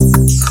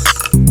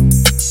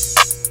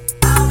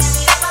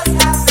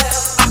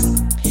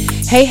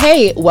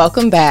Hey,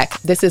 welcome back.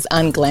 This is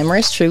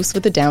Unglamorous Truths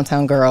with the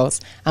Downtown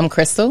Girls. I'm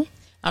Crystal.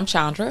 I'm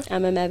Chandra.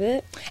 I'm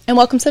Amebit. And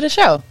welcome to the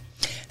show.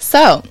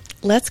 So,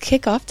 let's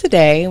kick off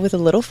today with a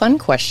little fun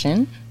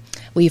question.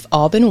 We've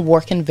all been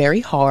working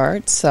very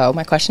hard, so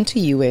my question to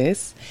you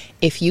is,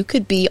 if you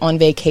could be on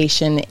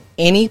vacation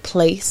any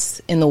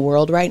place in the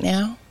world right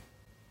now,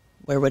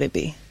 where would it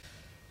be?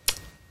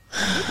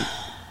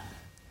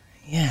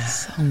 Yeah.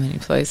 So many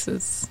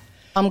places.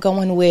 I'm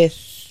going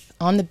with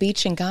on the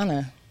beach in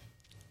Ghana.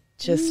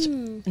 Just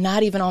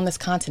not even on this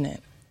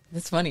continent.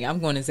 That's funny. I'm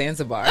going to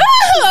Zanzibar.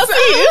 I'll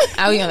see you.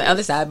 I'll be on the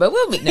other side, but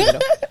we'll meet. No.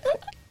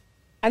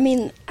 I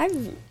mean,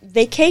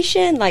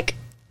 vacation, like,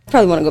 I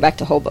probably want to go back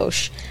to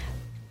Hobosh.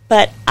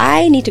 But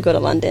I need to go to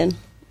London.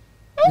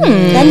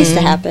 That needs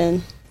to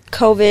happen.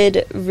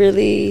 COVID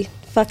really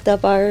fucked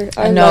up our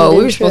I know. London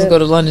We were supposed to trip. go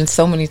to London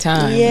so many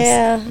times.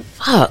 Yeah,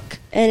 Fuck.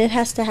 and it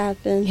has to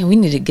happen. Yeah, we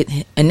need to get...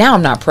 And now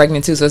I'm not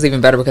pregnant, too, so it's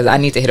even better because I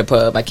need to hit a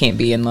pub. I can't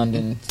be in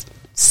London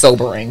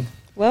sobering.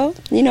 Well,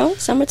 you know,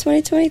 summer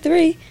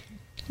 2023.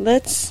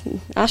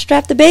 I'll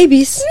strap the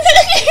babies.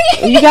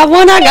 You got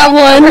one, I got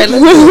one.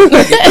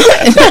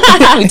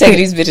 We taking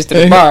these bitches to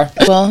the bar.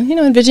 Well,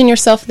 envision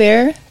yourself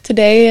there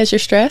today as you're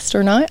stressed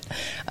or not.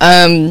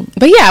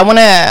 But yeah, I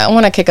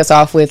want to kick us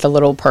off with a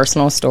little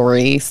personal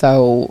story.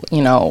 So,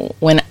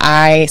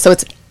 I've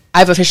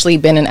officially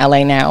been in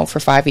LA now for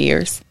 5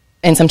 years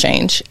and some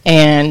change.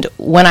 And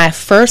when I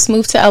first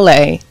moved to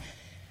LA,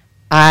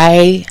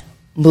 I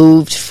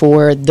moved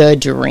for the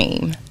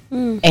dream.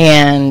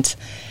 And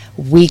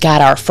we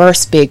got our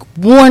first big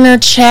Warner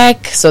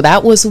check. So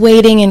that was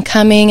waiting and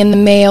coming in the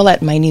mail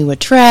at my new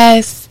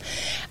address.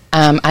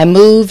 I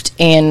moved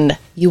and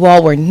you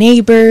all were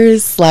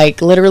neighbors.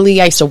 Like literally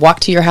I used to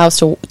walk to your house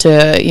to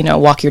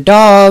walk your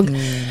dog.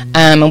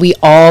 And we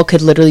all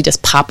could literally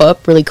just pop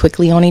up really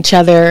quickly on each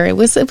other. It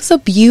was a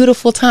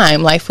beautiful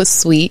time. Life was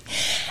sweet.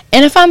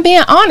 And if I'm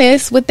being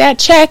honest with that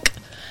check,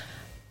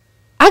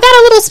 I got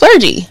a little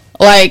splurgy.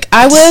 Like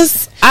I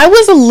was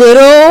a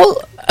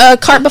little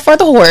cart before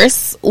the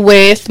horse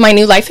with my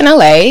new life in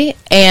LA,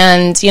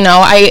 and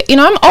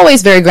I'm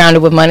always very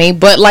grounded with money,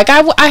 but like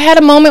I had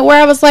a moment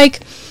where I was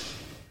like,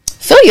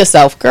 feel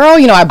yourself, girl.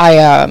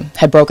 I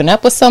had broken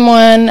up with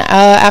someone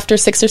after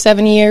 6 or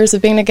 7 years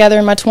of being together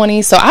in my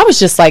 20s, so I was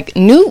just like,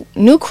 new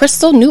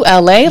Crystal, new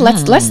LA,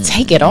 let's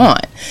take it on.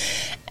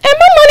 And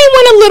my money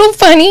went a little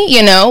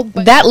funny,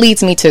 but that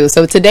leads me to,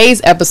 so today's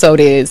episode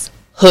is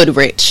Hood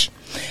Rich.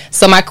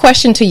 So my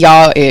question to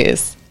y'all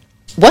is,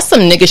 what's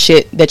some nigga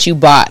shit that you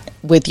bought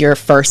with your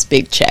first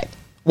big check?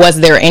 Was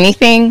there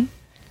anything?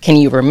 Can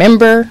you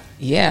remember?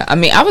 Yeah, I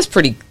mean, I was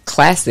pretty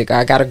classic.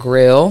 I got a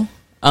grill,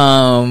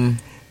 got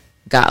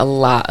a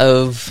lot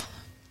of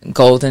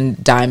gold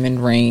and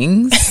diamond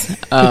rings.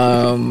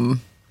 Yeah,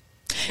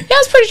 it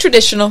was pretty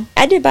traditional.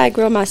 I did buy a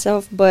grill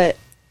myself, but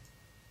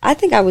I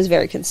think I was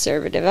very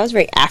conservative. I was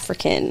very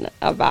African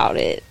about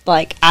it.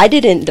 Like, I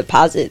didn't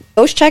deposit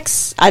those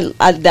checks. I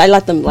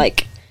let them,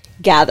 like,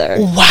 gather.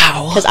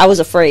 Wow. Because I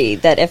was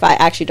afraid that if I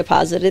actually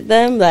deposited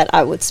them, that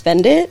I would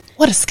spend it.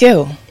 What a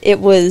skill. It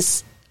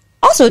was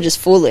also just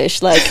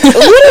foolish. Like,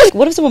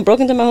 what if someone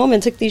broke into my home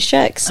and took these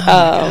checks?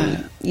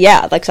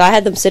 Yeah, like, so I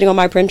had them sitting on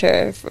my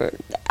printer.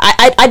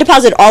 I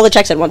deposited all the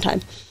checks at one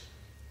time.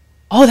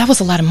 Oh, that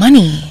was a lot of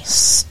money.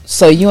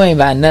 So you ain't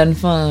buy nothing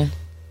fun?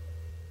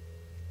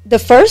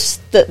 That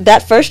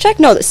first check?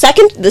 No, the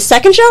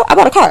second show, I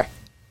bought a car.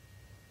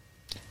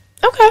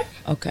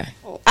 Okay.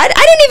 I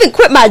didn't even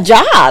quit my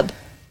job.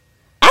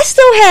 I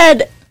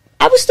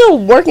was still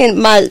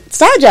working my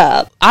side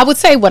job. I would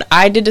say what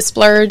I did to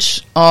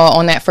splurge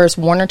on that first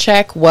Warner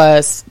check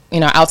was,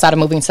 outside of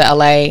moving to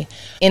LA,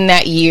 in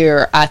that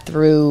year, I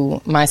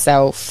threw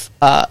myself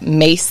a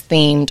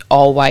Mace-themed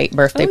all-white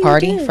birthday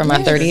party for my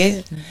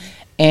 30th.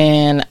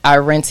 And I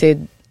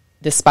rented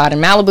this spot in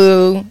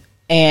Malibu.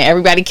 And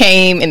everybody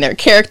came in their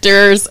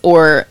characters,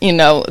 or,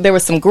 there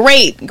was some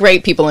great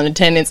people in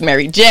attendance.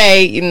 Mary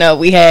J,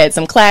 we had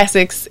some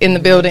classics in the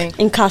building.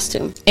 In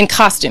costume.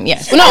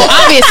 Yes. Well, no,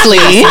 obviously.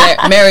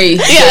 Mary.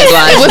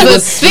 Yeah, it was a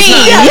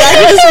scene.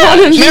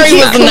 Mary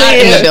was not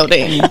in the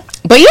building.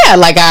 But yeah,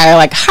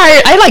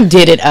 I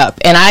did it up,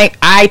 and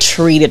I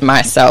treated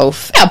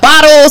myself. Yeah,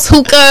 bottles,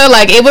 hookah,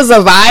 it was a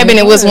vibe, and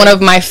it was one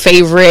of my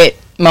favorite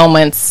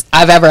moments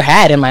I've ever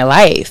had in my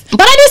life.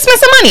 But I did spend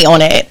some money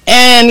on it,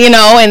 and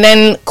and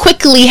then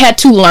quickly had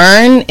to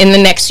learn in the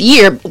next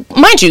year.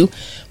 Mind you,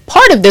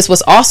 part of this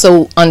was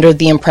also under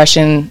the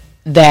impression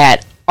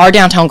that our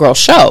Downtown Girls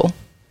show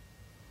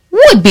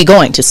would be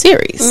going to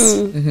series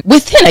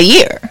within a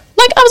year.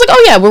 Like, I was like,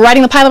 oh yeah, we're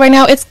writing the pilot right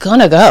now, it's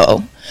gonna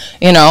go,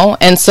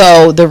 and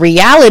so the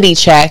reality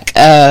check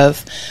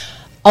of,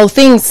 oh,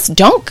 things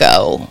don't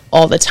go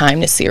all the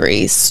time to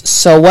series.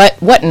 So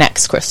what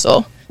next,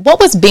 Crystal? What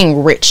was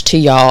being rich to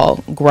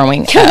y'all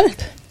growing up?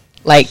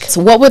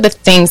 So what were the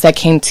things that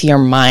came to your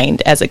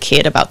mind as a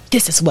kid about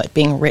this is what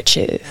being rich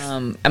is?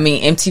 I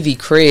mean, MTV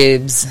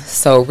Cribs.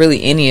 So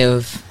really any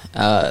of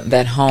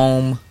that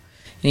home,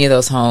 any of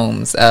those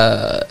homes.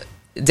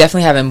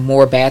 definitely having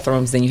more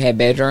bathrooms than you had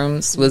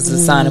bedrooms was a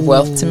sign of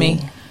wealth to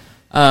me.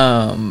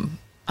 I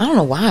don't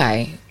know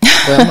why,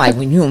 but I'm like,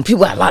 when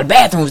people have a lot of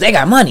bathrooms, they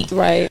got money.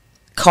 Right.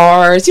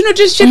 Cars,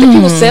 just shit that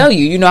people sell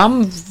you.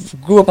 I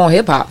grew up on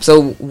hip hop,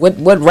 so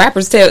what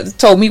rappers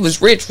told me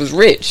was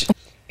rich.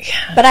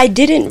 Yeah. But I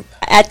didn't,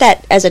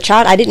 as a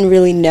child, I didn't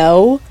really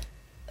know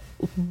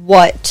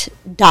what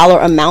dollar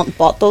amount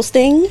bought those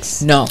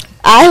things. No.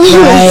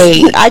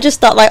 I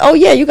just thought, like, oh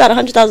yeah, you got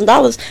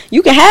 $100,000,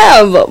 you can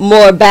have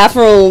more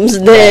bathrooms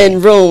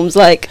than rooms.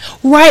 Like,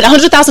 right,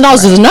 $100,000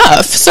 is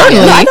enough.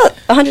 Certainly. I thought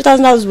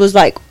 $100,000 was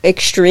like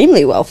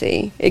extremely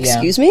wealthy.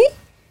 Excuse me?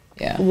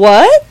 Yeah.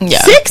 What? Yeah.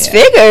 6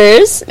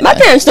 figures? My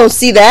parents don't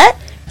see that.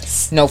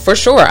 No, for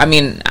sure. I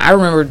mean, I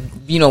remember,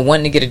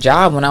 wanting to get a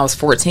job when I was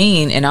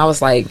 14, and I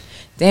was like,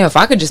 damn, if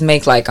I could just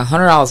make like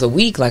 $100 a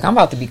week, like I'm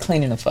about to be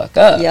cleaning the fuck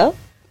up. Yep.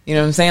 You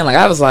know what I'm saying? Like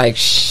I was like,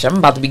 I'm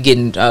about to be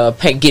getting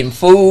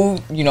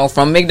food,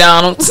 from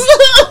McDonald's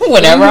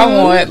whenever I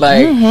want.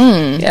 Like,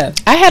 yeah.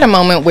 I had a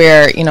moment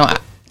where,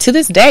 to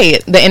this day,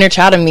 the inner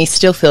child in me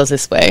still feels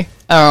this way.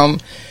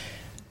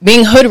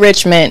 Being hood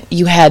rich meant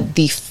you had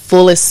the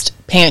fullest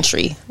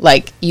pantry.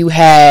 Like you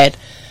had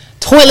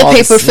toilet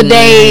paper for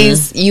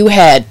days, you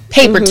had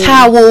paper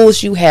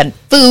towels, you had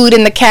food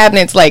in the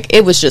cabinets. Like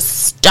it was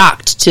just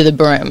stocked to the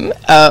brim.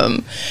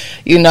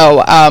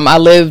 I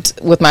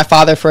lived with my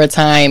father for a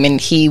time,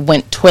 and he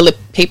went toilet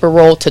paper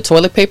roll to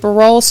toilet paper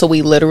roll, so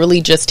we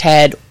literally just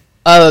had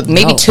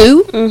maybe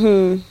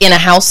 2 in a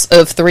house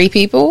of 3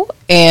 people.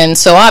 And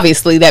so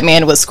obviously that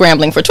man was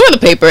scrambling for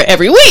toilet paper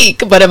every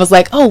week, but it was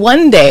like, oh,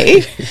 one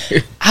day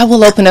I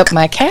will open up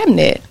my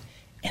cabinet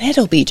and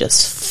it'll be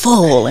just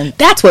full. And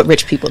that's what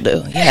rich people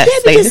do. Yes,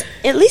 because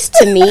at least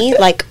to me,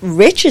 like,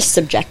 rich is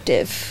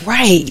subjective.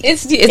 Right.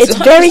 It's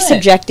very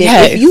subjective.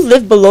 Yes. If you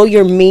live below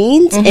your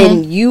means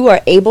and you are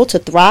able to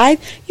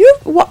thrive,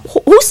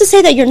 who's to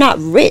say that you're not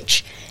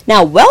rich?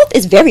 Now, wealth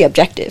is very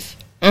objective.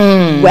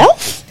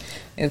 Wealth?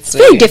 It's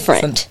very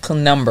different. It's a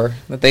number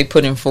that they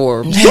put in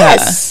Forbes.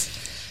 Yes.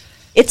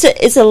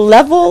 It's a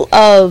level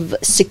of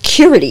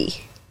security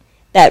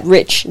that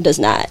rich does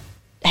not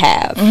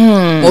have.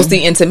 Well,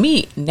 see, and to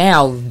me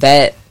now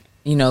that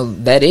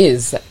that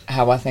is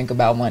how I think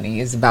about money,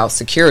 is about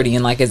security.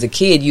 And like as a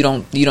kid, you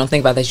don't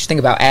think about that. You think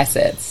about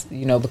assets,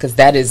 because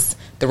that is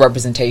the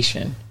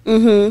representation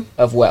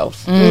of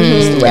wealth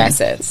is through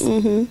assets.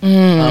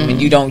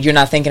 And you're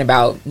not thinking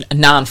about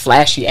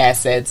non-flashy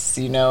assets,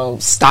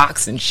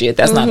 stocks and shit.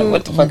 That's not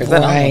what the fuck is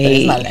that? Right.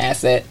 It's not an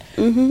asset.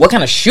 What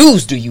kind of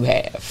shoes do you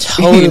have?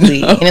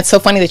 Totally. And it's so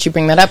funny that you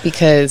bring that up,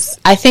 because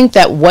I think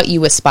that what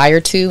you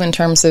aspire to in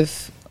terms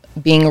of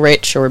being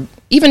rich or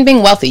even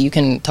being wealthy, you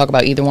can talk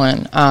about either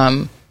one,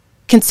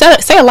 can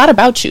say a lot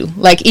about you.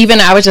 Like, even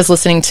I was just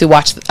listening to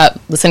Watch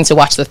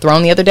the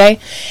Throne the other day,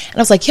 and I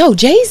was like, yo,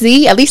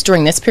 Jay-Z, at least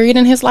during this period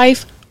in his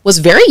life, was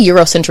very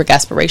Eurocentric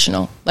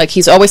aspirational. Like,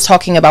 he's always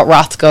talking about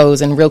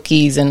Rothkos and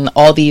Rilkes and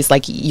all these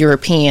like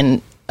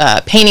European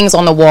paintings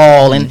on the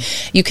wall, and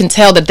you can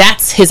tell that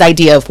that's his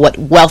idea of what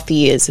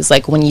wealthy is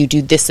like when you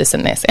do this, this,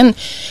 and this. And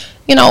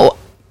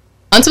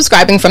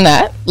unsubscribing from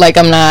that, like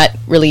I'm not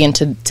really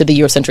into the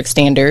Eurocentric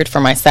standard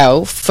for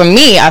myself. For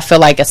me, I feel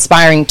like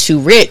aspiring to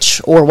rich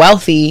or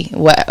wealthy,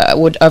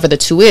 whatever the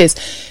two is,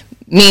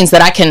 means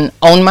that I can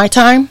own my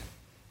time.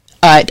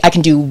 I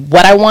can do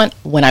what I want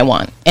when I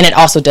want. And it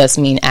also does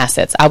mean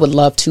assets. I would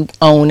love to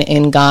own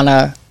in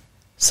Ghana,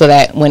 so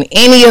that when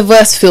any of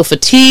us feel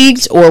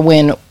fatigued or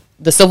when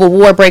the Civil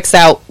War breaks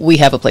out, we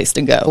have a place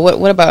to go.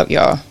 What about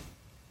y'all?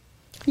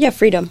 Yeah,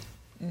 freedom.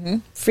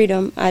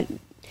 Freedom. I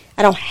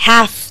don't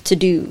have to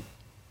do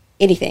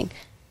anything.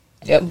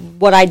 Yep.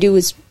 What I do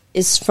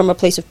is from a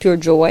place of pure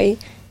joy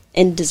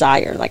and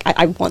desire. Like,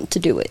 I want to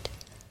do it.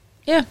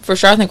 Yeah, for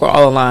sure. I think we're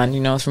all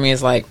aligned. For me,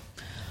 it's like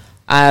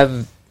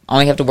I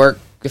only have to work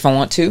if I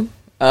want to.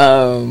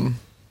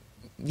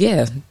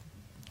 Yeah,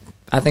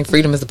 I think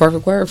freedom is the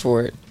perfect word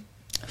for it.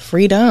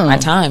 Freedom. My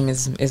time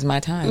is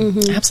my time.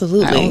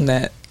 Absolutely. I own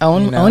that.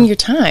 Own your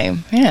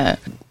time. Yeah.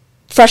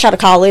 Fresh out of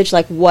college,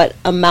 like, what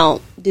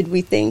amount did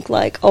we think,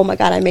 like, oh my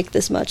God, I make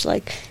this much?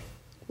 Like,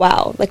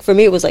 wow. Like, for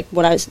me, it was like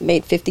when I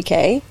made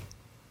 $50K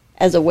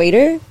as a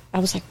waiter, I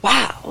was like,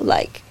 wow,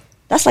 like,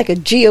 that's like a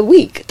G a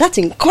week. That's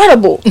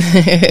incredible.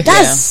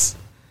 That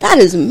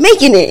is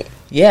making it.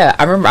 Yeah,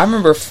 I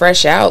remember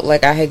fresh out,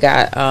 like, I had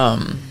got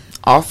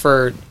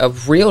offered a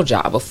real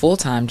job, a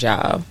full-time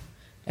job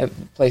at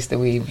the place that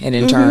we had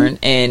interned,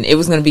 and it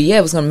was going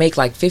to make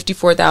like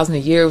 $54,000 a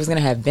year. It was going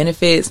to have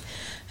benefits.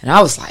 And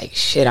I was like,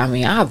 shit, I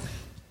mean, I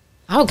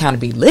would kind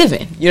of be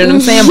living. You know what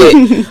I'm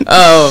saying?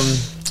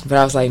 But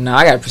I was like, no,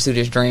 I got to pursue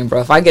this dream,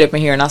 bro. If I get up in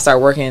here and I start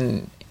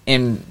working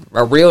in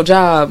a real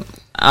job,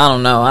 I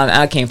don't know.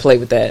 I can't play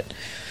with that.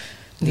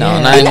 No,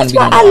 Yeah. I And that's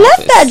why I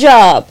left that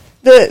job.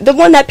 The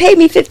one that paid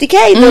me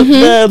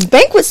 $50K, the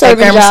banquet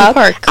serving Gramercy job.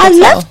 Park I Hotel.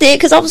 left it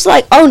because I was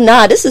like, oh,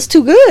 nah, this is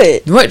too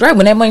good. Right.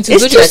 When that money's too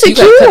It's good, too you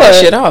got to cut that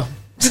secure. shit off.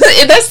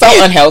 That's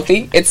so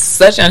unhealthy. It's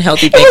such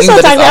unhealthy thinking. It was so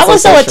but toxic. I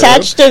was so true.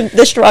 attached to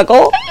the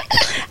struggle.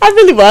 I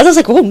really was. I was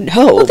like, oh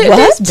no,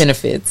 There's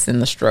benefits in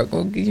the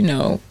struggle,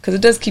 because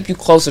it does keep you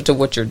closer to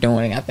what you're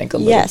doing, I think, a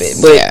little bit.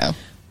 But,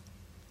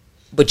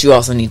 but you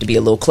also need to be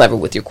a little clever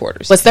with your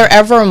quarters. Was there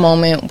ever a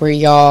moment where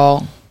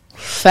y'all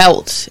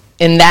felt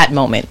in that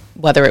moment,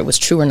 whether it was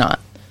true or not,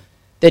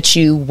 that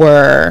you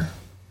were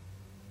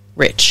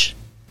rich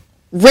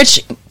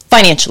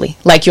financially?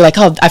 Like, you're like,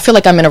 oh, I feel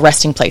like I'm in a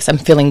resting place. I'm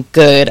feeling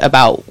good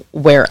about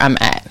where I'm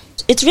at.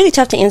 It's really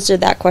tough to answer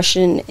that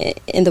question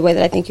in the way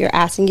that I think you're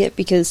asking it,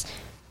 because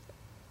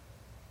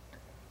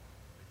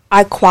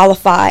I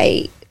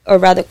qualify, or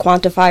rather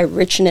quantify,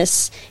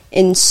 richness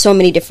in so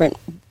many different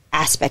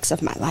aspects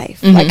of my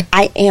life. Mm-hmm. Like,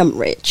 I am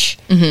rich.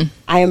 Mm-hmm.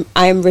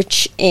 I am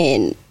rich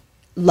in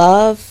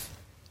love.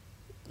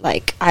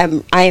 Like, I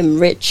am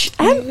rich.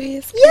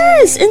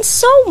 Yes, in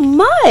so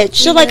much.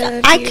 So like,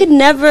 I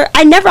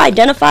never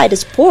identified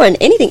as poor in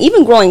anything,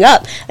 even growing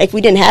up. Like,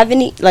 we didn't have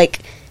any, like,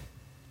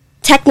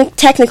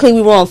 technically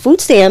we were on food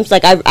stamps.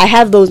 Like, I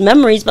have those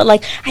memories, but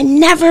like, I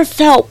never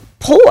felt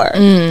poor.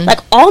 Like,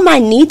 all my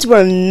needs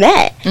were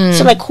met.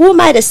 So like, who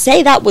am I to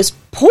say that was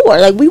poor?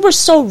 Like, we were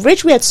so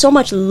rich. We had so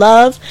much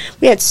love.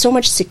 We had so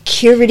much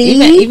security.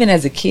 Even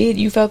as a kid,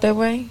 you felt that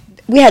way?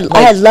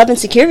 I had love and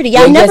security.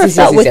 Yeah, I never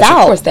felt without.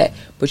 Of course that.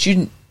 But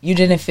you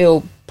didn't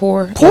feel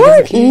poor? Poor?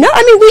 No,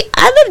 I mean,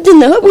 I lived in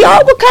the hood. We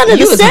all were kind of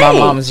the same. You was my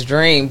mom's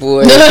dream,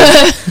 boy.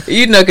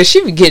 Because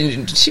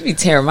she be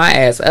tearing my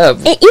ass up.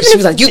 And even she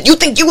was like, you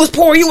think you was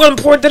poor? You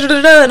wasn't poor,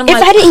 da-da-da-da. And I'm if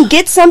I didn't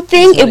get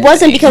something, it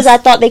wasn't because I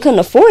thought they couldn't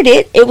afford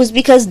it. It was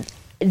because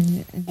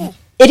it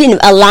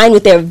didn't align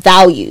with their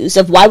values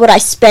of why would I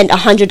spend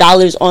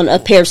 $100 on a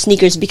pair of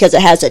sneakers because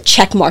it has a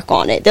check mark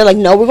on it. They're like,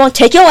 no, we're going to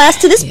take your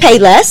ass to this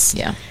Payless.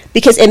 Yeah.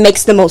 Because it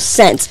makes the most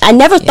sense. I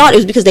never thought it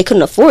was because they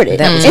couldn't afford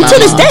it. And to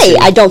this day,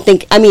 I don't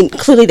think,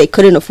 clearly they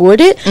couldn't afford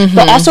it,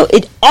 but also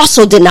it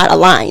also did not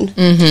align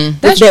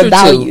with their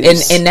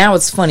values. And now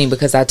it's funny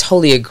because I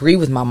totally agree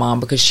with my mom,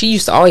 because she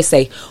used to always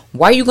say,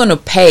 why are you going to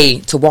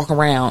pay to walk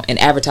around and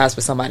advertise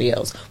for somebody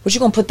else? What you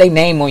going to put their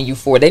name on you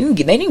for? They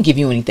didn't give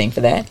you anything for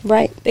that.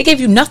 Right. They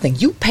gave you nothing.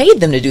 You paid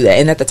them to do that.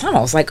 And at the time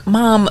I was like,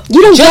 Mom,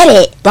 you don't get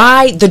it.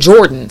 Buy the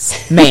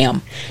Jordans,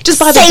 ma'am.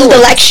 Just buy the Jordans. Save the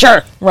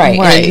lecture. Right.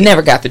 And I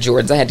never got the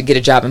Jordans. I had to get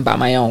a job and buy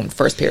my own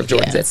first pair of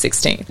Jordans at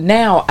 16.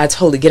 Now I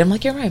totally get it. I'm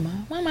like, you're right,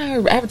 Mom. Why am I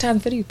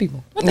advertising for these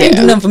people? They didn't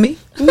do nothing for me.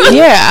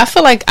 Yeah, I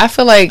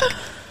feel like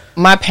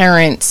my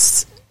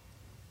parents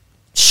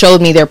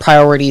showed me their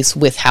priorities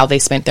with how they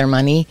spent their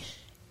money,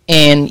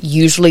 and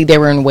usually they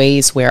were in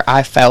ways where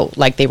I felt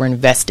like they were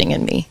investing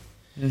in me.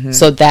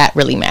 So that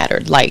really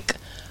mattered. Like,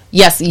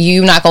 yes,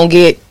 you're not gonna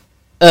get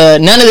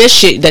none of this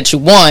shit that you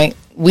want.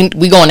 We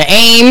going to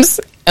Ames.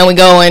 And we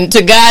going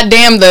to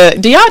goddamn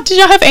did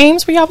y'all have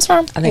Ames where y'all was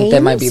from? I think Ames?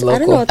 That might be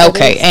local.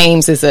 Okay,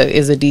 Ames is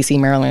a DC,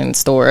 Maryland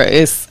store.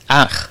 It's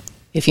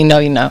if you know,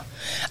 you know.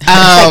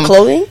 Like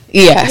clothing?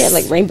 Yes. Yeah,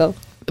 like Rainbow.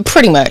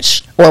 Pretty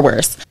much, or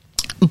worse.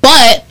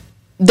 But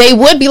they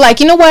would be like,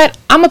 you know what?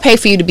 I'm gonna pay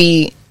for you to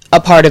be a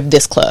part of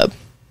this club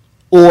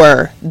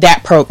or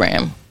that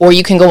program, or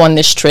you can go on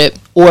this trip.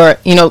 Or,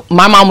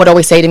 my mom would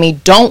always say to me,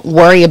 don't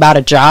worry about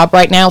a job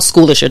right now.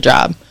 School is your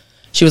job.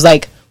 She was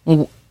like,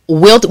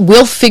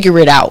 we'll figure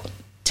it out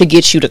to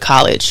get you to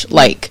college.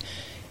 Like,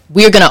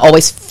 we're going to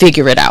always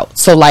figure it out.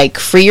 So, like,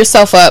 free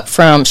yourself up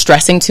from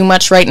stressing too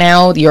much right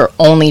now. Your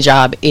only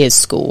job is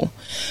school.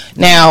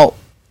 Now,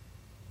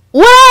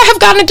 would I have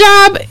gotten a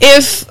job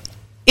if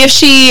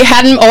she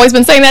hadn't always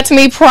been saying that to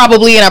me?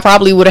 Probably, and I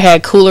probably would have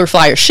had cooler,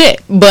 flyer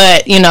shit.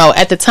 But,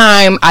 at the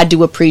time, I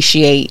do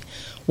appreciate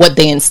what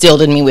they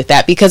instilled in me with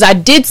that, because I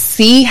did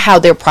see how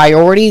their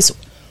priorities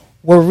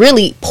were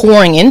really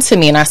pouring into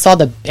me, and I saw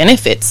the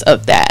benefits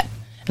of that.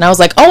 And I was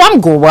like, oh,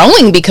 I'm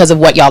growing because of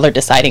what y'all are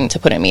deciding to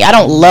put in me. I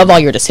don't love all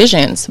your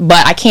decisions,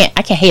 but I can't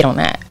hate on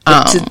that.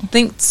 To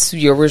think to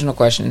your original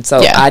question,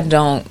 so yeah. I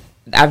don't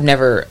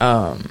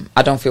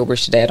feel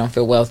rich today. I don't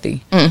feel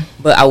wealthy.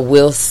 But I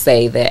will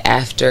say that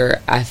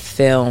after I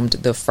filmed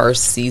the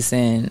first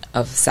season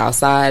of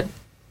Southside,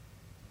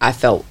 I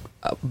felt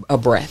a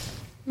breath.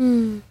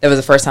 That was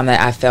the first time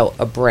that I felt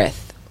a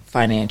breath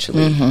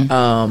financially.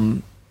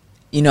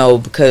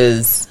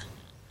 Because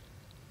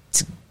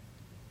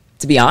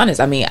to be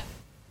honest, I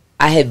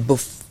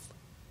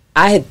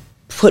had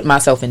put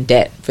myself in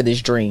debt for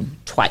this dream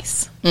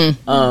twice.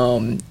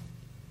 And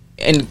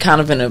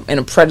kind of in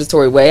a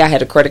predatory way. I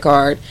had a credit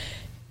card.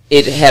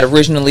 It had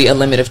originally a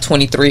limit of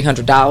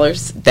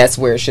 $2,300. That's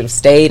where it should have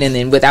stayed. And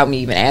then without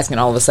me even asking,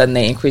 all of a sudden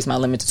they increased my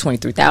limit to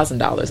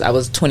 $23,000. I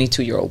was a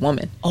 22-year-old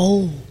woman.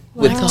 Oh,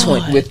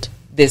 with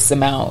this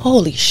amount,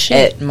 holy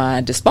shit, at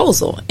my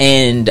disposal.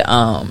 And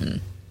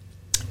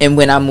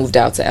when I moved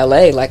out to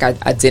LA, like I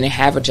didn't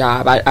have a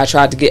job. I was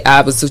trying to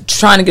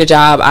get a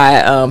job.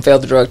 I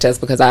failed the drug test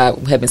because I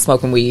had been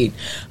smoking weed.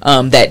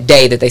 That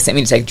day that they sent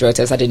me to take the drug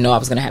test, I didn't know I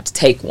was going to have to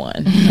take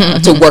one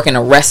to work in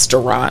a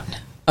restaurant,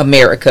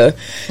 America.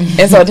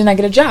 And so I did not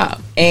get a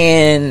job,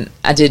 and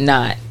I did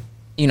not,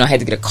 you know, I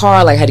had to get a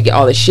car, like I had to get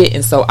all this shit.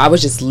 And so I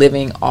was just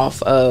living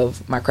off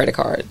of my credit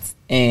cards,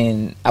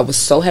 and I was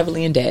so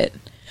heavily in debt.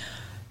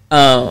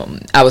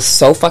 I was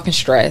so fucking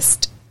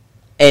stressed,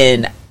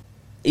 and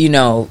you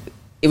know,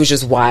 it was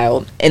just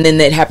wild. And then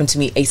that happened to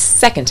me a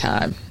second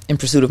time in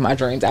pursuit of my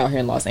dreams out here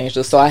in Los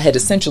Angeles. So I had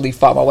essentially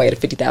fought my way to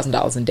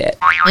 $50,000 in debt.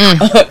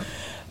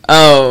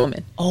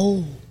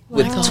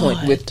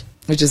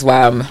 Which is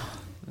why I'm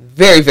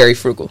very, very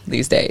frugal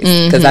these days,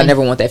 because I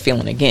never want that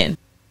feeling again.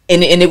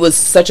 And it was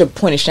such a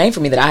point of shame for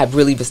me that I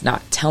really was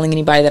not telling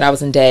anybody that I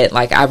was in debt.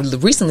 Like, I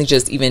recently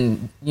just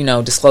even, you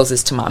know, disclosed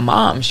this to my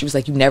mom. She was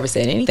like, "You never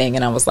said anything."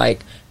 And I was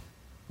like,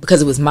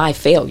 because it was my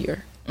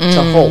failure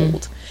to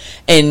hold.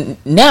 And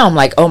now I'm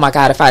like, oh my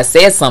God, if I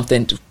said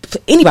something,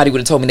 anybody would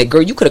have told me that,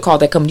 girl, you could have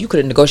called that company, you could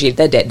have negotiated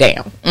that debt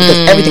down,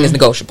 because everything is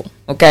negotiable.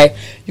 Okay,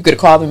 you could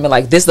have called them and been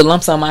like, "This is the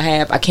lump sum I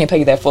have. I can't pay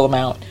you that full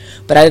amount."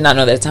 But I did not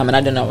know that at the time, and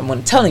I did not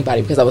want to tell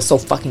anybody because I was so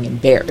fucking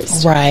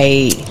embarrassed.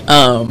 Right.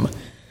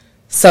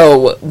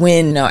 So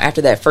when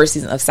after that first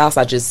season of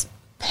Southside, just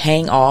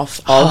paying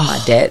off all of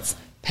my debts,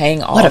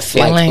 paying off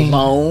like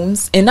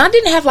loans, and I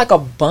didn't have like a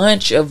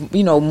bunch of,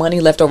 you know, money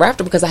left over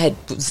after, because I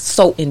was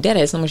so in debt,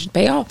 I had so much to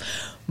pay off.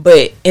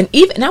 But and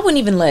I wouldn't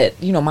even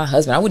let, you know, my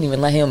husband, I wouldn't even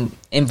let him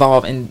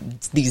involve in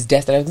these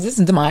debts that this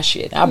is my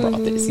shit. I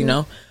brought this, you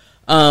know.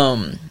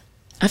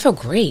 I felt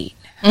great.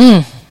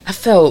 I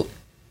felt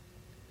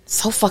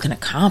so fucking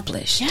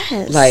accomplished.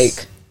 Yes.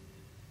 Like,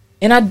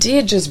 and I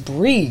did just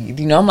breathe,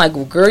 you know. I'm like,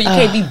 well, girl, you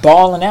can't be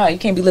balling out. You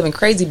can't be living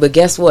crazy. But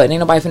guess what? Ain't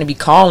nobody finna be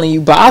calling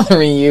you,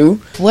 bothering you.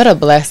 What a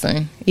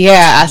blessing.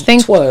 Yeah, I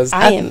think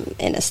I am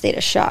in a state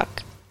of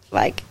shock.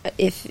 Like,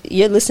 if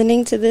you're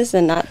listening to this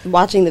and not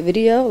watching the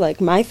video,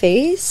 like, my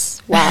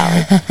face,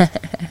 wow.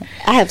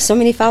 I have so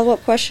many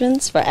follow-up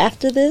questions for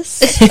after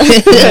this.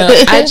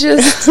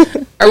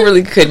 I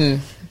really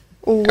couldn't.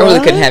 What? I really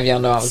couldn't have y'all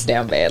know I was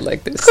down bad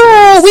like this.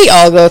 Girl, we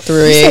all go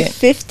through it. Said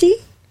 50?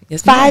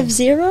 Yes,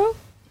 50?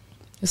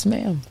 Yes,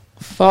 ma'am.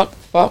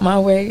 Fought my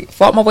way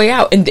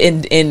out, and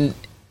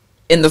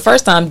the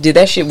first time did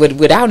that shit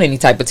without any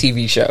type of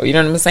TV show. You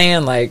know what I'm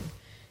saying? Like,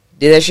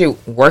 did that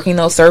shit working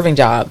those serving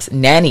jobs,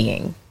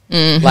 nannying,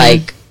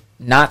 like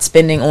not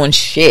spending on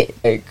shit.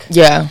 Like,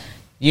 yeah,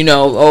 you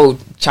know, oh,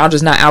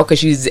 Chandra's not out because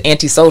she's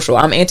antisocial.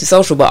 I'm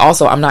antisocial, but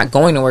also I'm not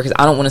going nowhere because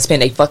I don't want to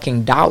spend a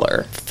fucking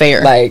dollar.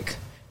 Fair, like,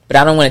 but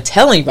I don't want to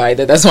tell anybody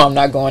that that's why I'm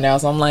not going out.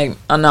 So I'm like,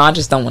 oh no, I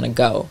just don't want to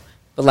go.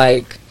 But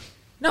like,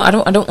 no, I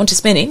don't want to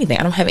spend anything.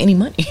 I don't have any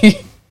money.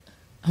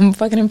 I'm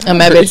fucking impoverished. And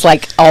maybe it's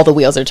like all the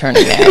wheels are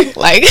turning now.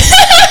 Like,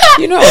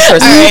 you know,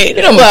 person, right.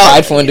 You know, I'm a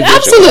prideful individual.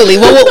 Absolutely.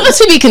 Well,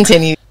 to be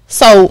continued.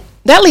 So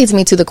that leads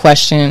me to the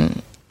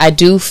question. I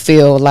do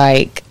feel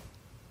like,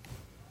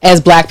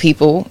 as Black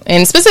people,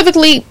 and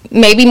specifically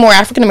maybe more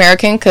African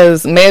American,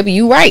 because maybe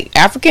you're right,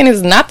 African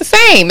is not the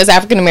same as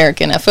African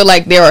American. I feel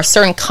like there are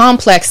certain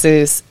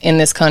complexes in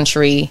this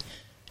country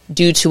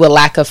due to a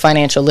lack of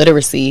financial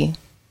literacy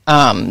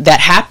that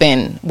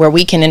happen where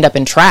we can end up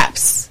in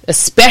traps,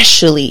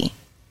 especially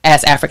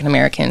as African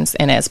Americans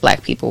and as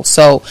Black people.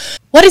 So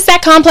what is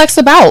that complex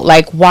about?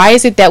 Like, why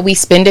is it that we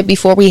spend it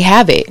before we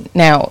have it?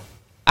 Now,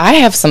 I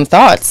have some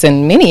thoughts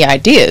and many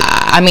ideas.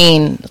 I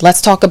mean,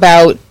 let's talk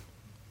about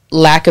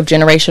lack of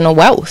generational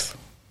wealth.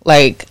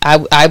 Like,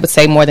 I would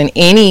say more than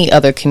any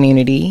other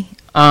community,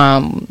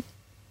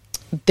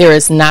 there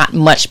is not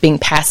much being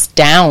passed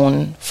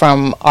down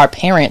from our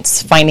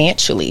parents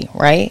financially,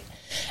 right?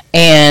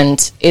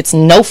 And it's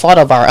no fault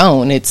of our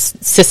own. It's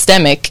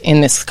systemic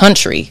in this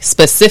country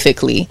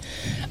specifically,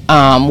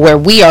 where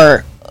we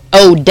are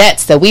owed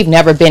debts that we've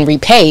never been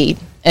repaid.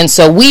 And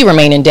so we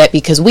remain in debt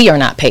because we are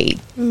not paid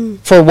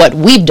for what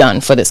we've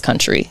done for this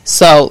country.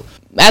 So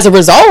as a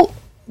result,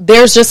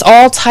 there's just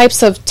all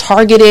types of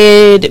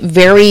targeted,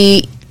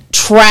 very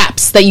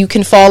traps that you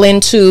can fall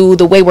into,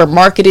 the way we're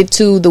marketed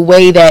to, the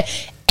way that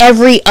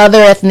every other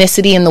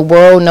ethnicity in the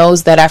world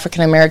knows that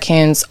African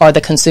Americans are the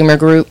consumer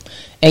group,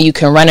 and you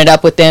can run it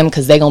up with them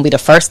because they're going to be the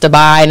first to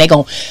buy, and they're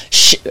going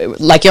to,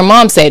 like your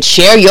mom said,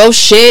 share your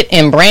shit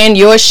and brand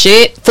your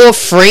shit for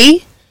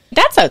free.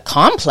 That's a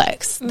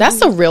complex.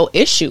 That's a real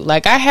issue.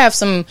 Like, I have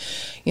some,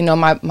 you know,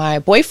 my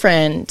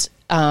boyfriend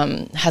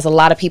has a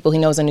lot of people he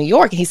knows in New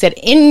York. He said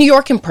in New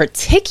York in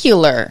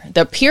particular,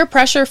 the peer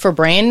pressure for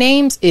brand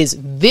names is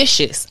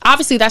vicious.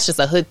 Obviously, that's just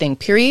a hood thing,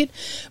 period.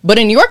 But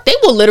in New York, they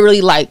will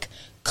literally, like,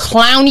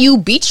 clown you,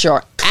 beat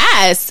your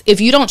ass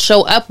if you don't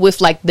show up with,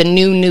 like, the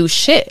new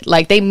shit.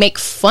 Like, they make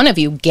fun of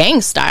you,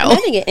 gang style. I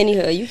think in any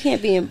hood, you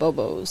can't be in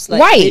Bobos.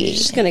 Like, right. You're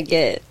just going to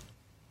get...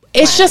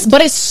 It's just,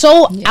 but it's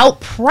so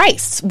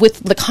outpriced with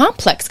the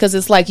complex, because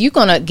it's like you're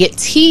going to get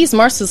teased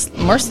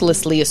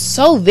mercilessly. It's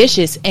so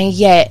vicious, and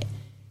yet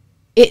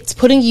it's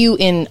putting you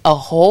in a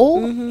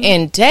hole,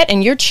 in debt,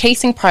 and you're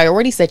chasing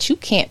priorities that you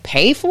can't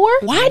pay for.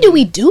 Why do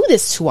we do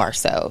this to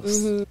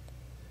ourselves?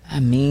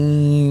 I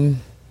mean,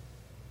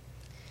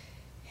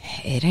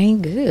 it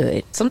ain't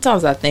good.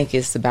 Sometimes I think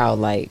it's about,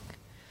 like,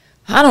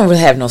 I don't really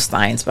have no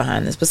science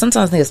behind this, but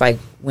sometimes I think it's like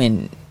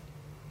when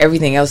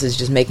everything else is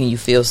just making you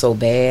feel so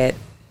bad.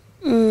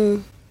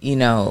 You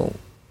know,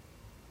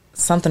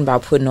 something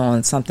about putting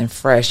on something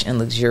fresh and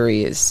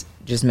luxurious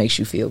just makes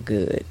you feel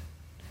good.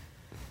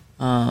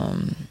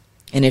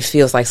 And it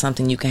feels like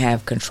something you can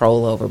have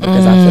control over,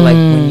 because I feel like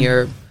when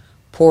you're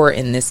poor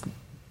in this,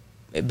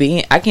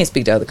 I can't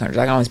speak to other countries.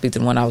 I can only speak to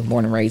the one I was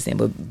born and raised in,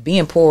 but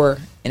being poor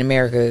in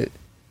America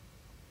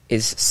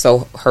is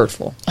so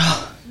hurtful.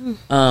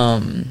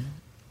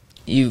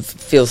 You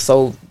feel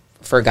so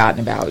forgotten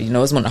about. You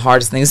know, it's one of the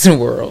hardest things in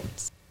the world.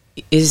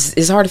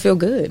 It's hard to feel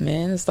good,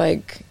 man. It's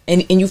like,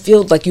 and you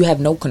feel like you have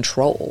no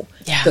control.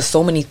 Yeah. Because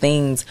so many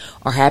things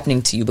are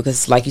happening to you,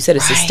 because like you said,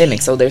 it's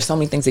systemic. So there's so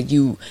many things that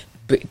you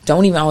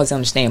don't even always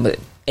understand, but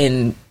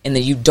and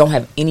that you don't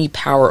have any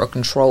power or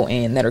control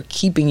in, that are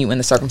keeping you in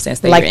the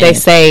circumstance that like you're they in.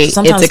 say,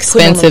 So it's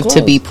expensive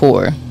to be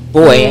poor.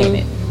 Boy,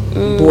 ain't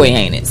it. Boy,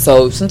 ain't it.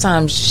 So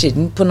sometimes shit,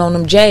 putting on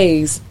them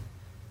J's,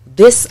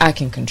 this I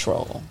can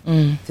control.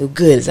 Feel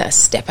good as I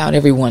step out,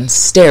 everyone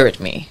stare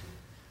at me.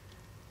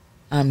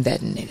 I'm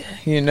that nigga,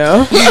 you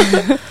know?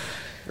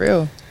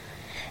 Real.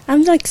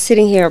 I'm like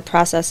sitting here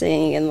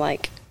processing, and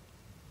like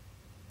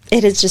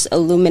it has just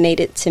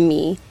illuminated to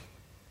me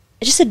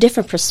just a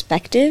different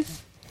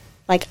perspective.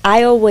 Like,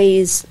 I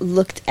always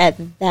looked at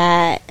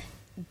that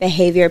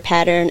behavior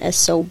pattern as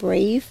so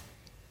brave,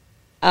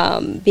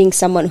 being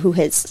someone who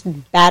has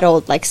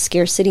battled like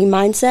scarcity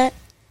mindset.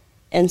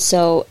 And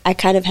so I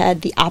kind of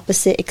had the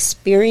opposite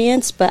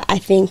experience, but I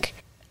think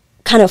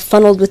kind of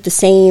funneled with the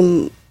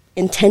same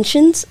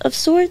intentions of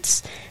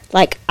sorts.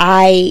 Like,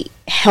 I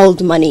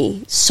held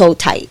money so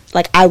tight.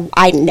 Like,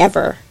 I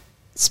never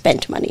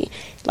spent money.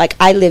 Like,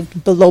 I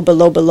lived below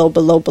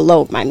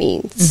my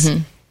means.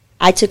 Mm-hmm.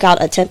 I took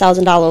out a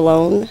 $10,000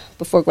 loan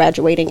before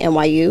graduating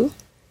NYU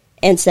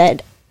and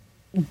said,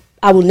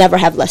 I will never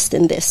have less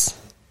than this.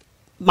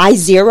 My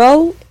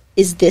zero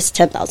is this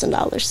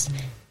 $10,000.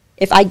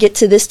 If I get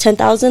to this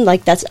 10,000,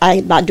 like,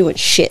 I'm not doing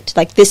shit.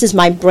 Like, this is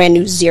my brand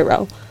new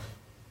zero.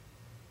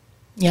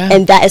 Yeah.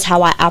 And that is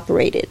how I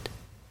operated.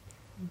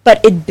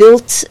 But it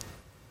built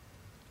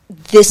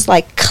this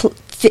like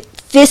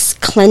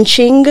fist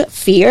clenching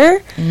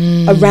fear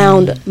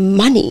around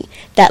money,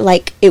 that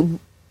like it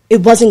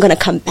wasn't going to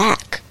come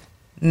back.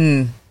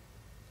 You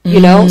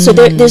know, so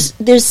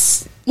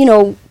there's you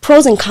know,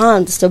 pros and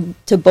cons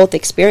to both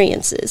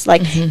experiences.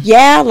 Like,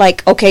 yeah,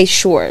 like, okay,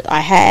 sure,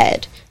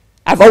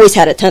 I've always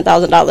had a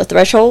 $10,000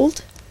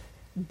 threshold,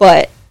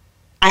 but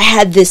I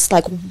had this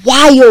like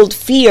wild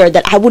fear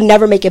that I would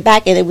never make it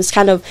back, and it was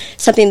kind of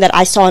something that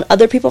I saw in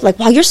other people. Like,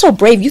 wow, you're so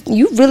brave.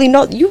 You really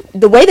know,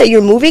 the way that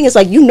you're moving is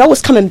like, you know,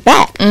 it's coming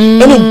back,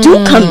 and it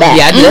do come back.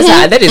 Yeah,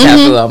 that is how I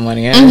feel about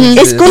money.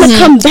 It's gonna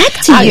come back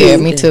to you. Yeah,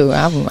 me too.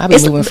 I've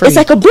been moving free. It's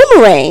like a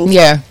boomerang.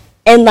 Yeah,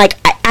 and like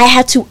I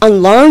had to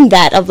unlearn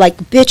that of like,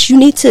 bitch, you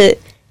need to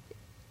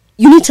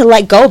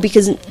let go,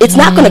 because it's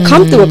not going to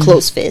come through a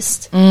closed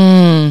fist.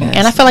 And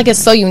I feel like it's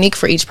so unique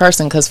for each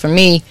person, because for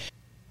me,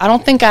 I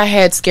don't think I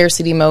had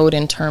scarcity mode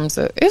in terms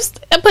of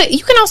but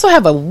you can also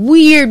have a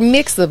weird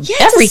mix of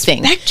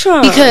everything.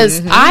 Spectrum.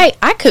 Because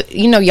I could,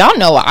 you know, y'all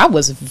know I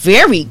was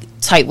very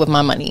tight with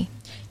my money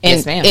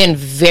and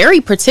very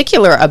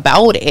particular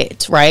about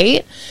it,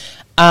 right?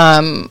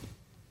 But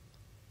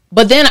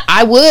then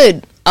I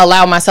would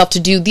allow myself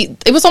to do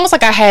it was almost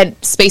like I had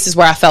spaces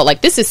where I felt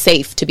like this is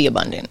safe to be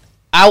abundant.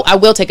 I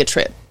will take a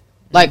trip.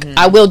 Like,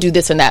 I will do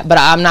this and that, but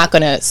I'm not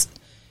going to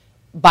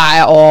buy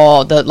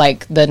all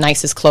the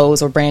nicest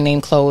clothes or brand name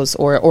clothes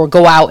or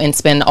go out and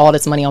spend all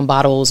this money on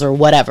bottles or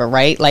whatever,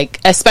 right? Like,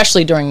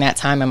 especially during that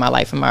time in my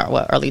life, in my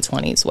early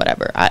 20s,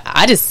 whatever.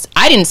 I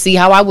didn't see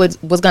how I was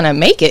going to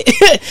make it.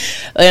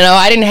 You know,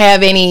 I didn't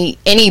have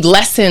any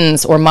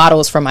lessons or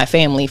models from my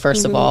family,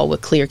 first of all,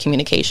 with clear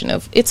communication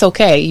of, it's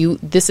okay,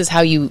 this is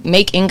how you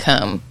make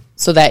income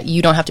so that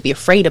you don't have to be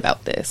afraid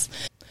about this.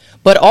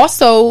 But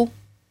also,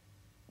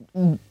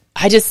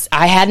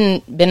 I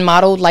hadn't been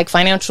modeled like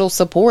financial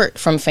support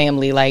from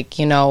family. Like,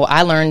 you know,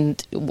 I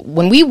learned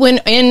when we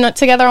went in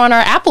together on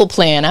our Apple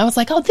plan, I was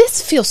like, oh,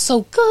 this feels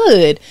so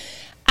good.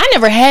 I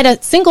never had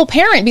a single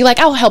parent be like,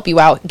 I'll help you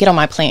out, get on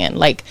my plan.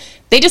 Like,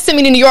 they just sent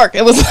me to New York.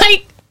 It was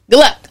like, good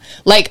luck.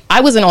 Like, I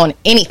wasn't on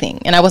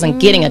anything, and I wasn't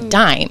getting a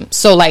dime.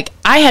 So, like,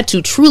 I had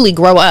to truly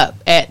grow up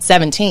at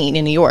 17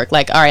 in New York.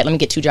 Like, all right, let me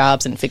get 2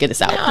 jobs and figure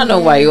this out. I don't know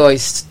why you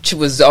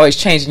was always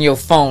changing your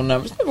phone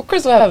numbers. Remember,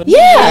 Crystal had I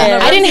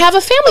didn't have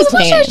a family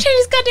plan. Why change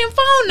his goddamn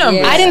phone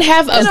number? I didn't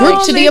have a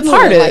group to be a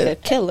part of. Like a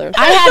killer.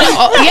 I had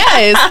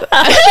yes. Who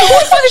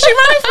the fuck is she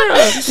running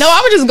from? No,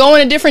 I was just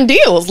going to different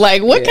deals.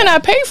 Like, what can I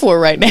pay for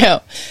right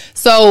now?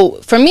 So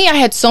for me, I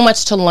had so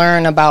much to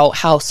learn about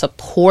how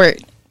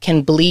support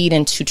can bleed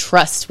into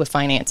trust with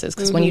finances.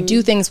 Because when you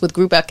do things with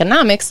group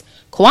economics,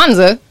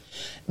 Kwanzaa,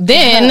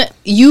 then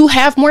you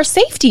have more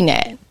safety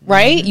net,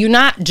 right? You're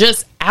not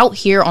just out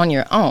here on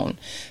your own.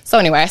 So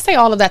anyway, I say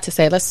all of that to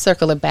say, let's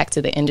circle it back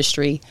to the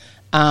industry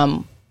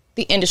and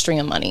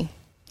money.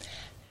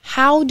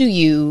 How do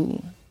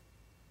you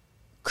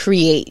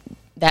create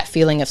that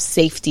feeling of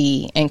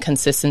safety and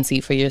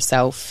consistency for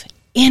yourself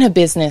in a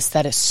business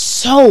that is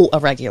so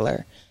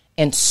irregular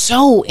and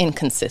so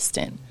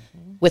inconsistent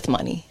with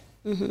money?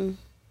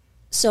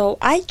 So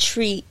I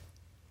treat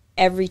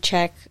every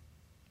check,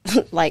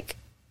 like,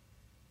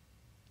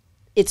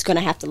 it's going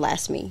to have to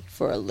last me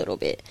for a little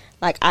bit.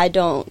 Like, I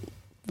don't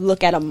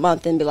look at a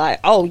month and be like,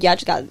 oh, yeah, I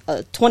just got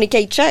a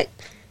 $20K check.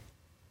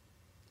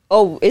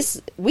 Oh,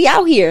 we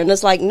out here. And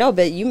it's like, no,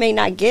 but you may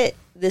not get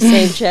the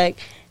same check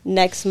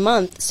next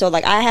month. So,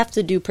 like, I have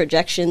to do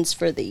projections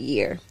for the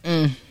year.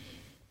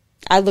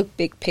 I look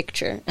big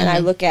picture, and I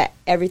look at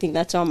everything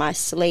that's on my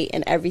slate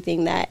and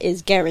everything that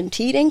is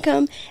guaranteed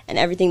income and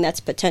everything that's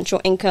potential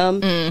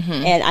income,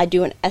 and I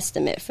do an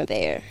estimate from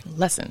there.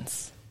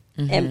 Lessons.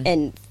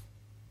 And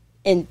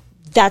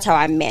that's how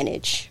I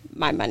manage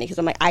my money, because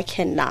I'm like, I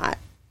cannot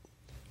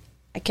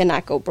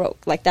go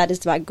broke. Like, that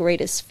is my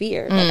greatest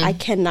fear. Like, I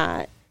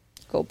cannot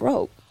go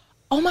broke.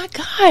 Oh my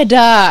God.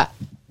 I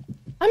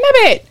remember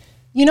it.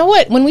 You know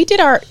what? When we did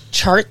our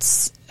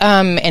charts,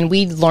 and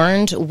we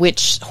learned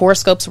which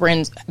horoscopes were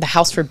in the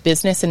house for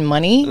business and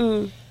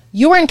money,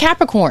 you were in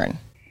Capricorn.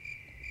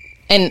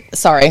 And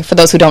sorry, for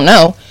those who don't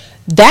know,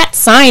 that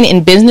sign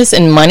in business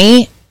and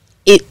money,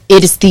 it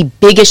is the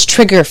biggest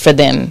trigger for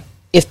them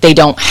if they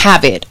don't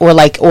have it, or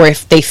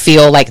if they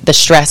feel like the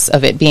stress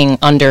of it being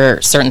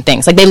under certain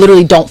things. Like, they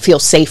literally don't feel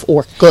safe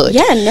or good.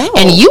 Yeah, no.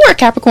 And you are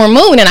Capricorn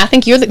moon, and I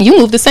think you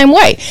move the same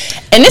way.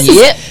 And this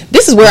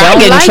is where I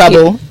get in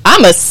trouble.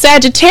 I'm a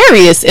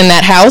Sagittarius in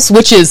that house,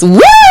 which is, woo!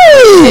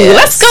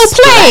 Let's go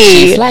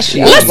play.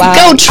 Flashy. Let's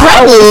go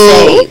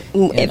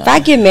travel. If I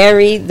get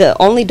married, the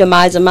only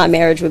demise of my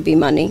marriage would be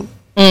money.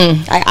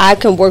 I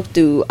can work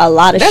through a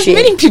lot of shit.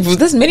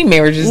 There's many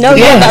marriages. No,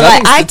 yeah, but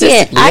like, I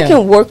can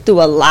can work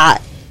through a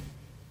lot.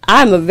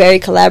 I'm a very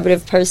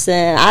collaborative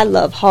person. I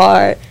love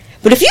hard.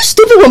 But if you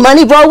stupid with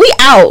money, bro, we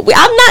out.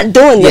 I'm not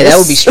doing this. Yeah, that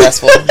would be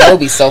stressful. That would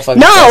be so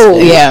fucking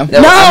stressful. Yeah.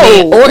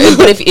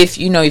 But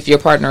if your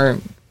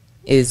partner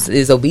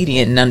is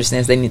obedient and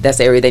understands that's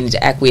the area they need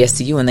to acquiesce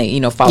to you, and they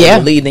follow the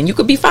lead, then you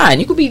could be fine.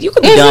 You could be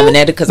dumb in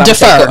that, because I'm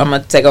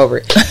gonna take over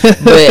it.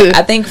 But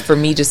I think for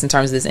me, just in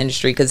terms of this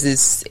industry,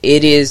 because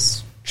it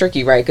is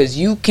tricky, right? Because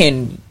you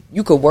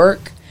could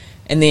work,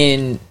 and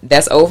then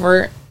that's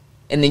over,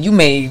 and then you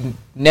may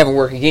never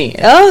work again.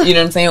 Oh. You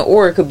know what I'm saying?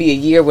 Or it could be a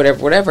year,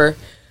 whatever.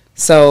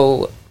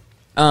 So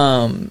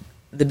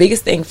the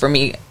biggest thing for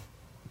me,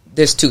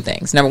 there's two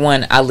things. Number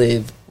one, I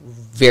live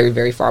very,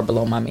 very far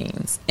below my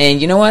means. And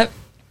you know what?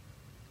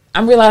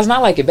 I'm realizing I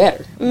like it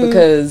better,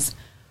 because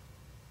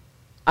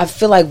I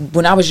feel like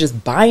when I was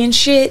just buying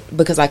shit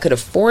because I could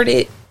afford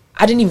it,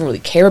 I didn't even really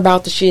care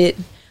about the shit.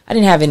 I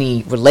didn't have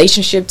any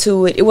relationship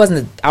to it.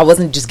 I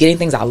wasn't just getting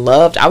things I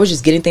loved. I was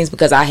just getting things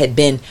because I had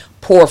been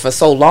poor for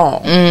so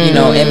long,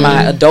 in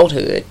my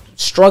adulthood,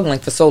 struggling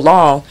for so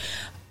long.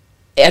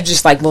 I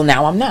just like, well,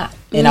 now I'm not.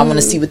 And I want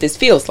to see what this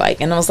feels like.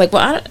 And I was like,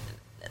 well,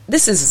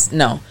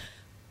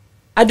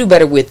 I do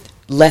better with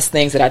less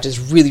things that I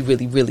just really,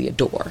 really, really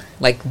adore.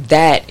 Like,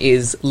 that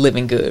is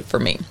living good for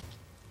me.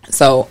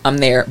 So I'm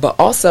there. But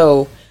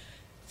also,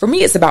 for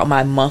me, it's about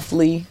my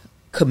monthly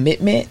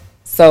commitment.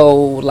 So,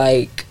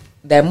 like,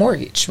 that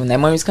mortgage, when that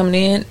money's coming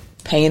in,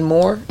 paying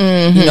more,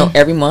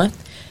 every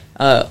month,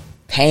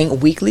 paying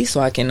weekly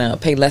so I can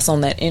pay less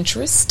on that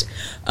interest.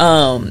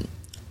 But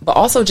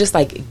also just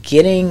like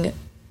getting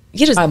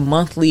my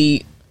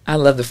monthly, I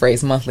love the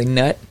phrase monthly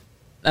nut.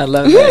 I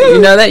love that.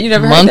 You know that? You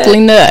never heard that? Monthly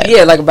nut.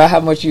 Yeah, like about how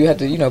much you have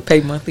to,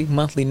 pay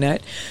monthly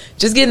nut.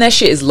 Just getting that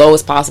shit as low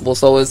as possible.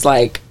 So it's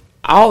like,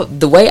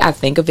 the way I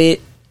think of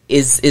it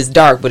is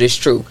dark, but it's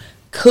true.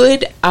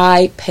 Could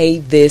I pay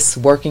this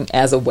working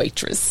as a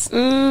waitress?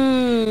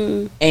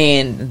 And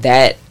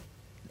that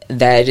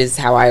is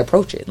how I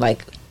approach it.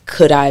 Like,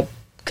 could I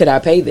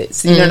pay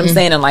this? You know what I'm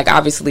saying? And like,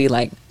 obviously,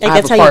 like I have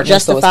that's a how partner, you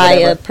justify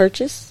so a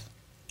purchase.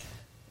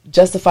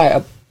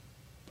 Justify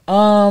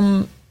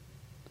a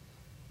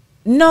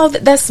no,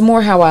 that's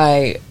more how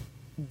I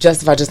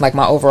justify just like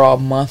my overall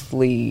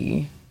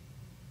monthly,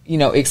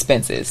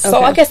 expenses. Okay.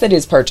 So I guess that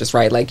is purchase,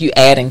 right? Like you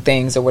adding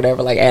things or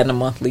whatever, like adding a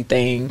monthly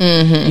thing,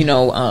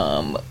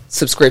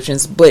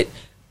 subscriptions. But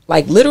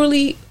like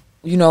literally,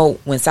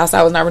 when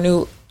Southside was not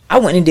renewed, I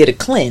went and did a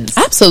cleanse.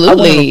 Absolutely. I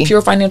went on a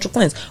pure financial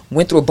cleanse.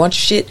 Went through a bunch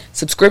of shit,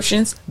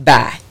 subscriptions,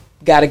 bye.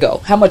 Gotta go.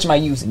 How much am I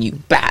using you?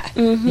 Bye.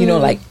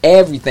 Like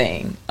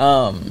everything.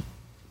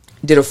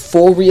 Did a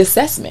full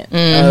reassessment.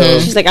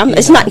 She's like,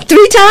 it's not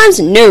 3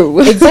 times? No.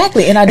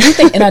 Exactly. And I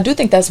do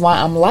think that's why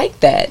I'm like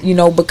that,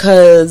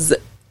 because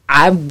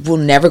I will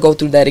never go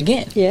through that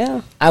again.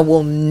 Yeah. I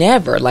will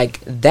never. Like,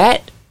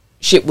 that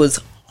shit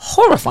was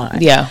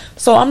horrifying. Yeah.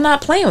 So I'm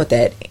not playing with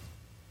that.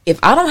 If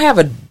I don't have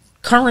a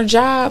current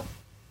job,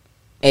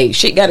 hey,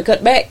 shit got to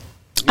cut back.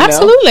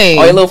 Absolutely.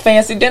 All your little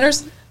fancy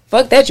dinners,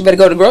 fuck that. You better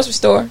go to the grocery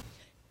store.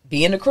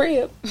 be in the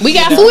crib. We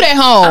got food at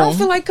home. I don't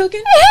feel like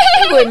cooking.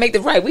 Go ahead and make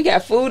the right. We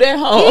got food at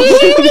home.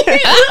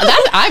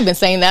 I've been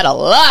saying that a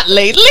lot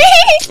lately.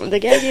 The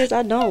gag is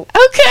I don't.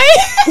 Okay.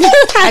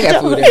 I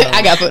got food at home.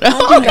 I got food at I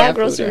home. do not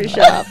grocery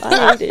shop.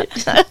 I hate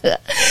it.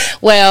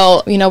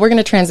 Well, we're going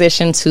to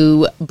transition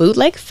to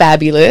Bootleg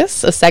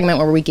Fabulous, a segment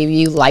where we give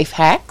you life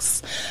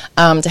hacks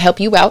to help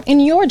you out in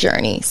your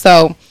journey.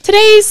 So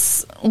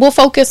today's we'll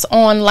focus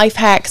on life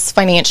hacks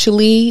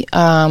financially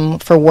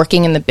for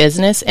working in the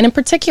business, and in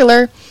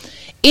particular,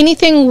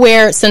 anything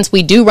where, since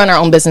we do run our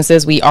own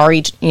businesses, we are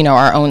each,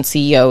 our own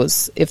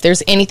CEOs. If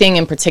there's anything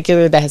in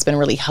particular that has been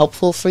really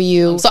helpful for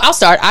you. So I'll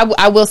start.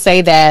 I will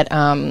say that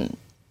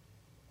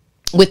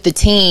with the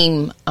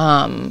team,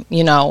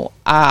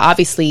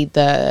 obviously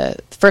the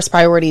first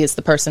priority is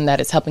the person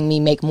that is helping me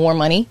make more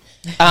money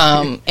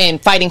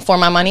and fighting for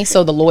my money.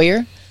 So the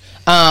lawyer.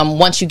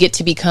 Once you get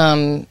to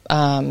become,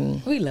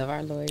 we love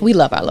our lawyer. We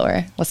love our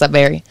lawyer. What's up,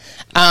 Barry?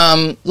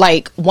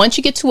 Once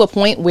you get to a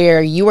point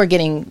where you are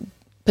getting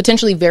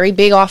potentially very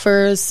big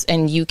offers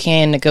and you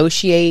can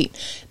negotiate,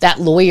 that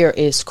lawyer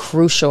is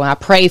crucial. And I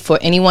pray for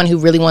anyone who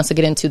really wants to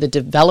get into the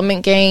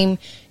development game,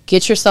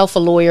 get yourself a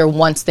lawyer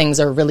once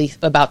things are really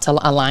about to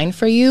align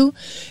for you.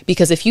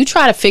 Because if you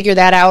try to figure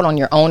that out on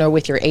your own or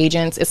with your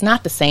agents, it's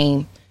not the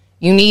same.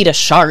 You need a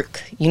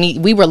shark.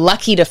 We were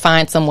lucky to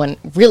find someone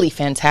really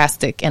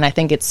fantastic, and I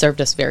think it served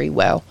us very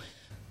well.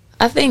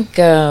 I think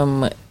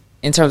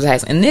in terms of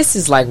hacks, and this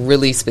is like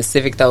really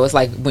specific though. It's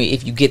like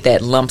if you get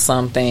that lump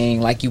sum thing,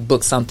 like you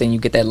book something, you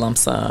get that lump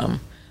sum.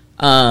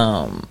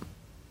 I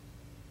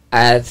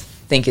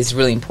think it's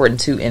really important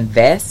to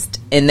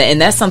invest, and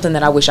that's something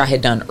that I wish I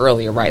had done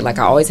earlier, right? Like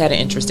I always had an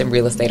interest in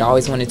real estate. I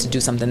always wanted to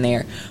do something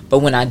there, but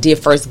when I did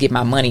first get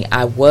my money,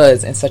 I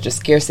was in such a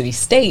scarcity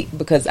state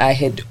because I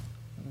had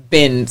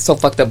been so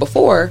fucked up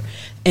before,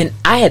 and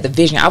I had the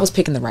vision. I was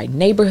picking the right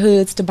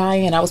neighborhoods to buy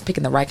in. I was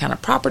picking the right kind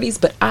of properties,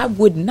 but I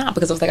would not,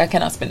 because I was like, I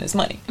cannot spend this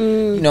money,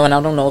 and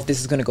I don't know if this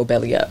is going to go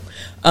belly up.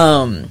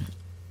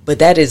 But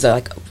that is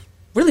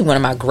really one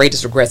of my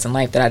greatest regrets in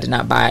life, that I did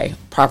not buy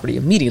property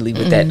immediately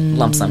with that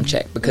lump sum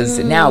check, because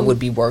now it would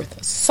be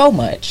worth so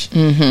much,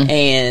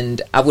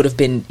 and I would have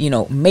been,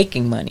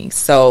 making money.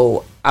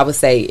 So I would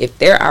say if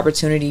there are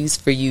opportunities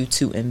for you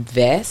to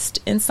invest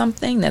in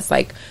something that's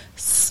like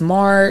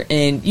smart,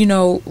 and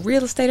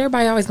real estate,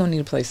 everybody always gonna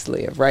need a place to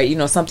live,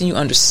 right? Something you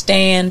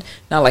understand,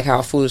 not like how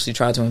I foolishly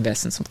tried to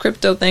invest in some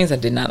crypto things. I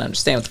did not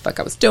understand what the fuck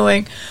I was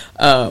doing.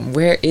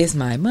 Where is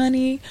my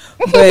money?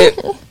 But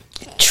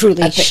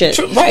truly shit.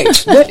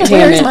 Right.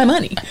 Where is my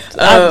money?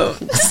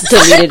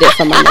 Deleted it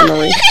from my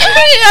memory.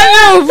 I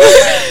know.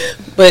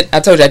 But I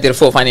told you I did a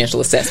full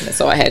financial assessment,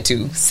 so I had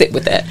to sit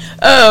with that.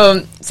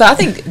 So I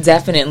think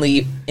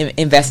definitely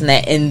invest in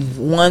that.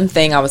 And one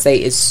thing I would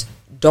say is,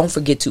 don't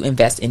forget to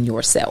invest in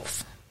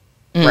yourself,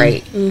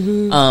 right?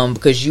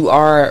 Because you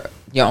are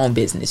your own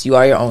business. You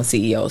are your own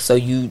CEO. So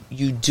you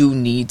do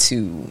need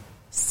to,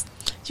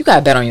 you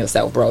gotta bet on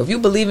yourself, bro. If you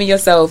believe in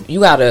yourself,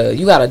 you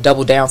gotta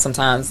double down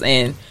sometimes.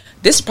 And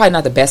this is probably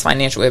not the best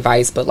financial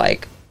advice, but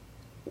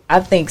I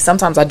think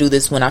sometimes I do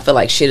this when I feel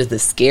like shit is the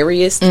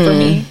scariest for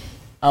me.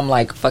 I'm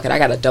like, fuck it, I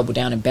gotta double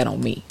down and bet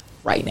on me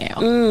right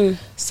now.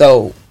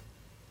 So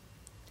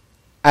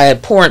I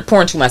pour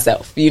into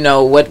myself.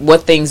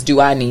 What things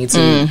do I need to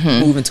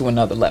move into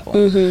another level?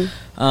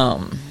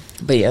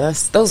 But yeah,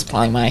 those are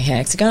probably my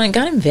hacks. You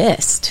gotta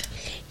invest.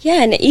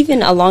 Yeah, and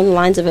even along the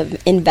lines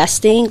of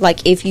investing,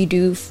 like if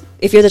you're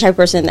the type of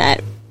person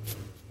that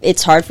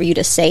it's hard for you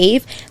to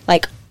save,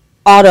 like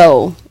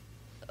auto,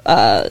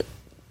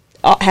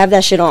 have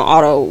that shit on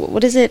auto.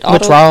 What is it?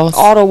 Withdrawals.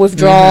 Auto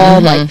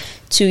withdrawal, like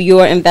to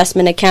your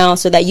investment account,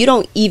 so that you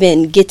don't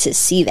even get to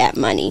see that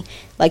money.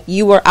 Like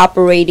you are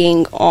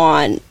operating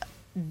on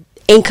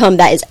income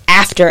that is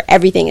after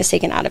everything is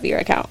taken out of your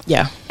account.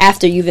 Yeah.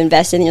 After you've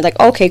invested, and you're like,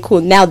 okay,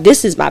 cool. Now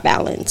this is my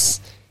balance.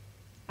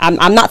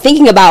 I'm not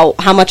thinking about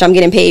how much I'm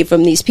getting paid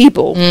from these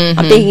people.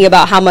 I'm thinking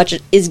about how much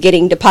is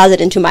getting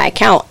deposited into my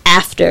account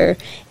after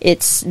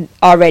it's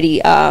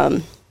already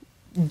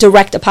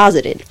direct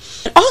deposited.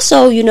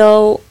 Also,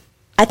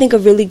 I think a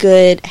really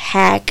good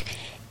hack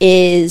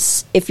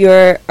is, if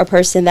you're a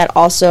person that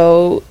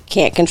also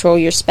can't control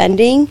your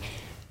spending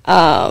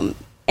and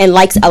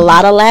likes a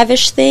lot of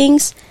lavish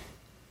things,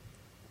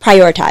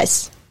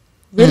 prioritize.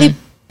 Really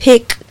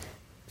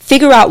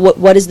figure out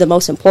what is the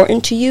most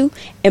important to you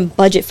and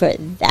budget for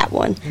that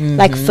one.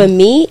 Like for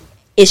me,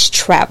 it's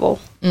travel.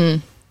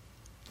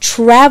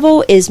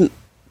 Travel is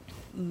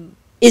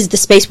the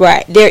space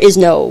where there is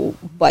no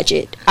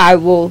budget. I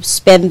will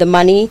spend the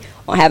money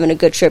on having a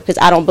good trip, because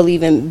I don't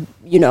believe in,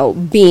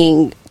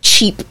 being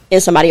cheap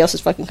in somebody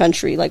else's fucking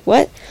country. Like,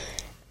 what?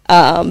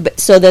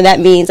 So then that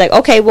means, like,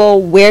 okay,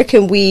 well, where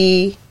can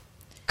we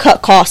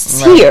cut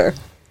costs here?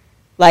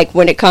 Like,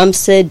 when it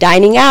comes to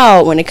dining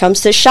out, when it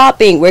comes to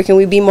shopping, where can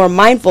we be more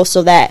mindful,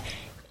 so that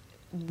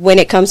when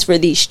it comes for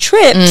these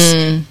trips,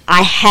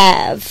 I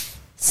have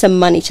some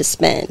money to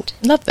spend.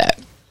 Love that.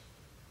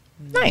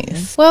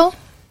 Nice. Well,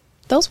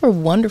 those were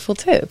wonderful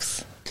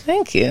tips.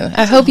 Thank you.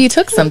 I hope you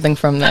took something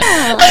from that.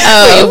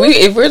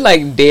 If we're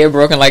like dead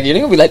broken, like you're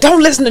gonna be like,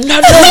 don't listen to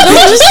nothing.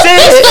 It's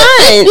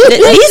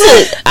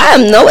fine. I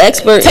am no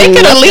expert. Take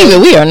it or leave it.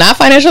 We are not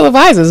financial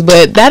advisors,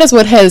 but that is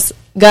what has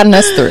gotten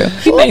us through.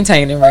 We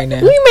maintain it right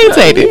now. We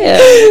maintain it.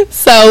 Yeah.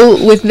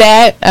 So with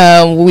that,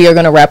 we are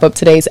going to wrap up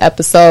today's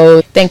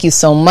episode. Thank you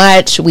so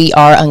much. We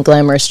are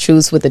Unglamorous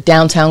Truths with the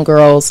Downtown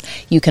Girls.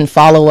 You can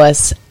follow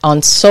us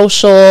on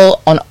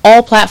social, on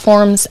all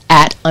platforms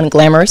at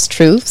Unglamorous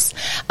Truths.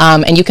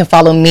 And you can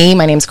follow me.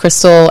 My name's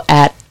Crystal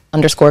at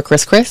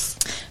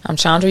 _Chris. I'm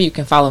Chandra. You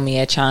can follow me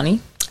at Chani.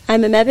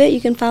 I'm Amebit. You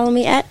can follow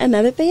me at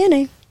Amebit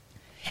Bayene.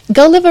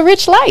 Go live a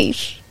rich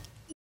life.